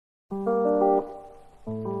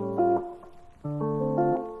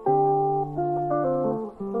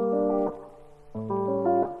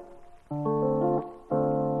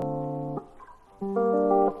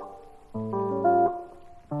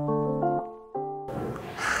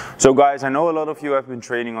So guys, I know a lot of you have been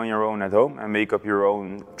training on your own at home and make up your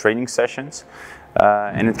own training sessions.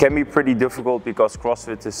 And it can be pretty difficult because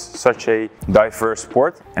CrossFit is such a diverse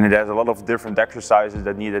sport and it has a lot of different exercises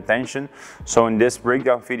that need attention. So in this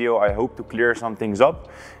breakdown video, I hope to clear some things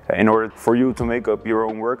up in order for you to make up your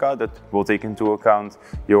own workout that will take into account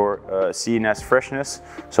your CNS freshness,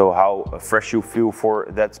 so how fresh you feel for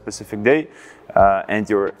that specific day, and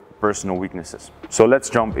your personal weaknesses. So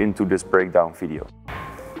let's jump into this breakdown video.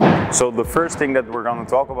 So the first thing that we're going to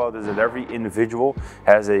talk about is that every individual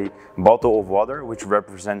has a bottle of water which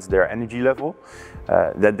represents their energy level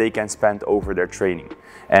that they can spend over their training.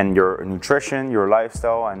 And your nutrition, your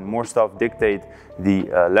lifestyle and more stuff dictate the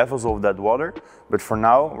levels of that water. But for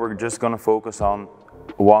now, we're just going to focus on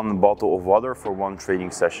one bottle of water for one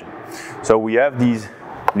training session. So we have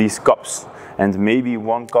these cups, and maybe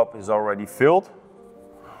one cup is already filled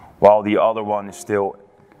while the other one is still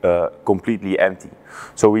completely empty.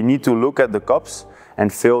 So we need to look at the cups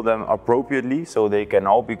and fill them appropriately so they can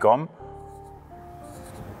all become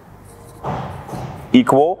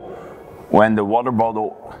equal when the water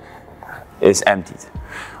bottle is emptied.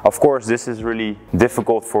 Of course, this is really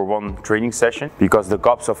difficult for one training session because the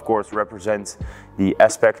cups, of course, represent the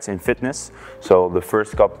aspects in fitness. So the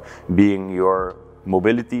first cup being your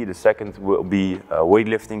mobility, the second will be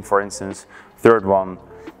weightlifting, for instance, third one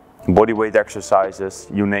body weight exercises,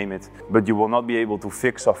 you name it. But you will not be able to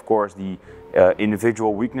fix, of course, the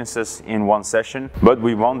individual weaknesses in one session. But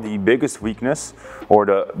we want the biggest weakness or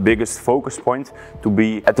the biggest focus point to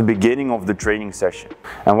be at the beginning of the training session.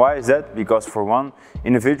 And why is that? Because for one,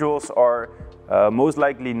 individuals are most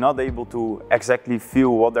likely not able to exactly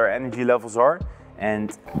feel what their energy levels are.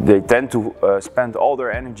 And they tend to spend all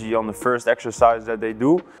their energy on the first exercise that they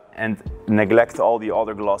do and neglect all the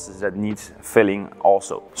other glasses that needs filling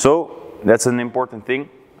also. So that's an important thing.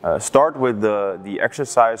 Start with the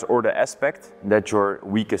exercise or the aspect that you're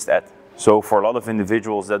weakest at. So for a lot of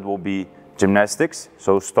individuals that will be gymnastics.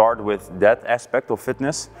 So start with that aspect of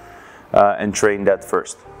fitness and train that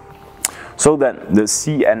first. So then the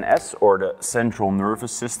CNS or the central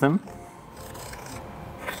nervous system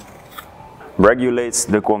regulates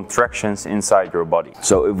the contractions inside your body.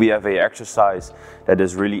 So if we have an exercise that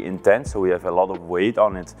is really intense, so we have a lot of weight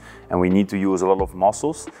on it and we need to use a lot of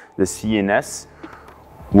muscles, the CNS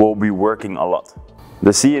will be working a lot.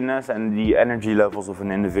 The CNS and the energy levels of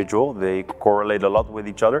an individual, they correlate a lot with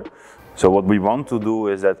each other. So what we want to do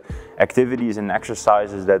is that activities and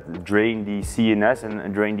exercises that drain the CNS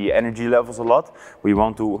and drain the energy levels a lot, we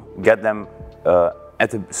want to get them at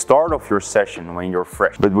the start of your session when you're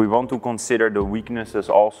fresh. But we want to consider the weaknesses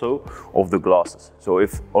also of the glasses. So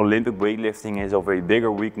if Olympic weightlifting is of a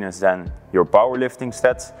bigger weakness than your powerlifting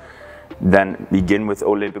stats, then begin with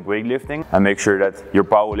Olympic weightlifting and make sure that your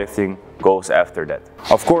powerlifting goes after that.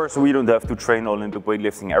 Of course, we don't have to train Olympic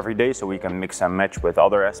weightlifting every day, so we can mix and match with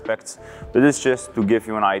other aspects. But it's just to give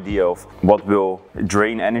you an idea of what will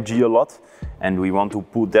drain energy a lot, and we want to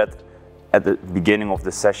put that at the beginning of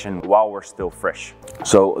the session while we're still fresh.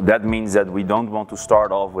 So that means that we don't want to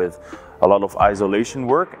start off with a lot of isolation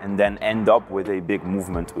work and then end up with a big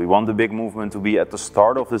movement. We want the big movement to be at the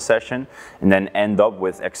start of the session and then end up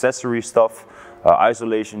with accessory stuff,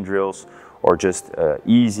 isolation drills, or just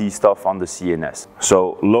easy stuff on the CNS.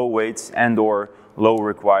 So low weights and or low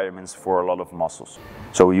requirements for a lot of muscles.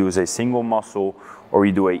 So we use a single muscle or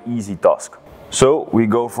we do an easy task. So we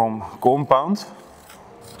go from compound,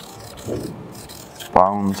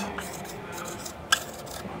 pound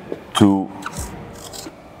to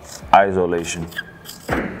isolation.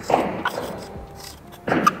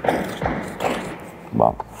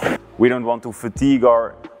 Wow. We don't want to fatigue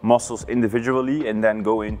our muscles individually and then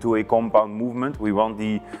go into a compound movement. We want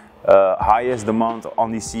the highest demand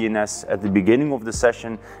on the CNS at the beginning of the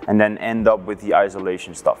session and then end up with the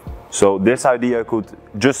isolation stuff. So this idea could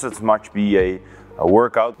just as much be a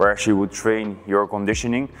workout where actually you would train your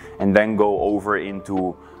conditioning and then go over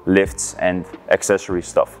into lifts and accessory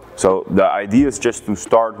stuff. So the idea is just to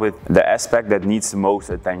start with the aspect that needs the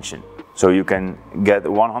most attention, so you can get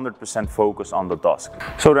 100% focus on the task.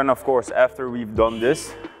 So then, of course, after we've done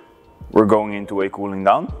this, we're going into a cooling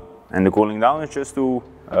down, and the cooling down is just to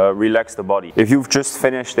relax the body. If you've just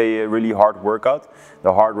finished a really hard workout,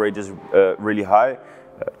 the heart rate is really high,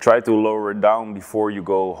 try to lower it down before you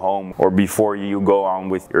go home or before you go on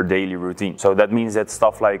with your daily routine. So that means that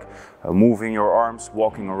stuff like moving your arms,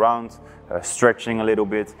 walking around, stretching a little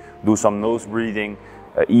bit, do some nose breathing,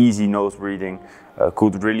 easy nose breathing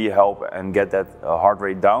could really help and get that heart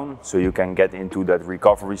rate down so you can get into that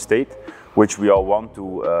recovery state, which we all want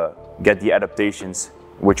to get the adaptations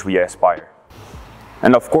which we aspire.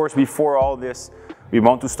 And of course, before all this, we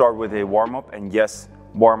want to start with a warm-up, and yes,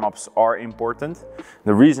 warm-ups are important.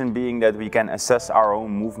 The reason being that we can assess our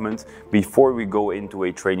own movement before we go into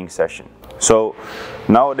a training session. So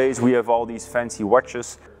nowadays we have all these fancy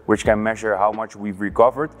watches which can measure how much we've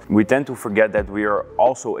recovered. We tend to forget that we are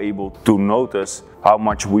also able to notice how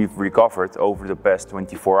much we've recovered over the past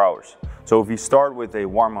 24 hours. So if we start with a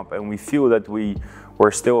warm-up and we feel that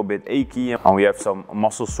we're still a bit achy and we have some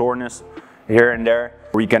muscle soreness here and there,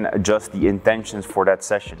 we can adjust the intentions for that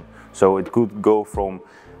session. So it could go from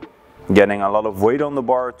getting a lot of weight on the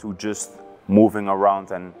bar to just moving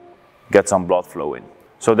around and get some blood flow in.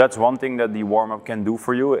 So that's one thing that the warm-up can do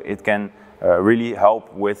for you. It can really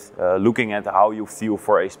help with looking at how you feel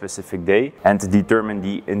for a specific day and to determine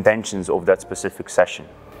the intentions of that specific session.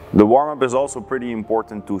 The warm-up is also pretty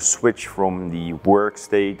important to switch from the work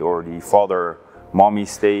state or the father-mommy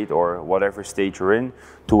state or whatever state you're in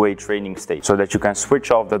to a training state, so that you can switch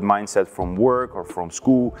off that mindset from work or from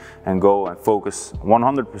school and go and focus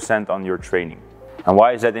 100% on your training. And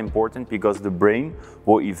why is that important? Because the brain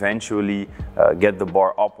will eventually get the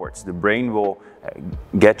bar upwards. The brain will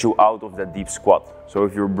get you out of that deep squat. So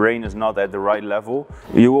if your brain is not at the right level,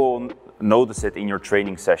 you will notice it in your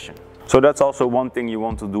training session. So that's also one thing you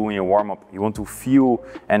want to do in your warm-up. You want to feel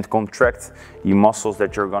and contract the muscles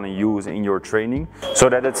that you're going to use in your training, so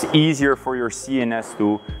that it's easier for your CNS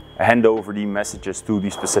to hand over the messages to the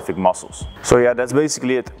specific muscles. So yeah, that's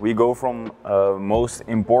basically it. We go from most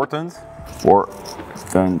important or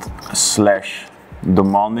 /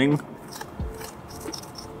 demanding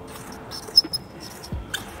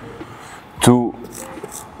to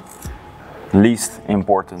least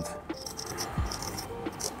important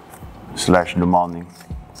 / demanding.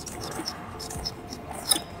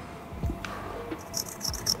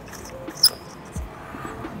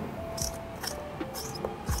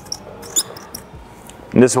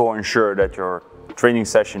 This will ensure that your training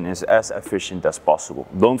session is as efficient as possible.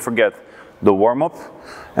 Don't forget the warm-up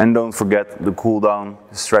and don't forget the cool down,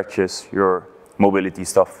 the stretches, your mobility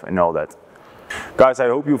stuff and all that. Guys, I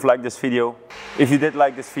hope you've liked this video. If you did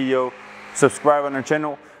like this video, subscribe on our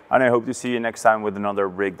channel, and I hope to see you next time with another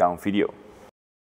breakdown video.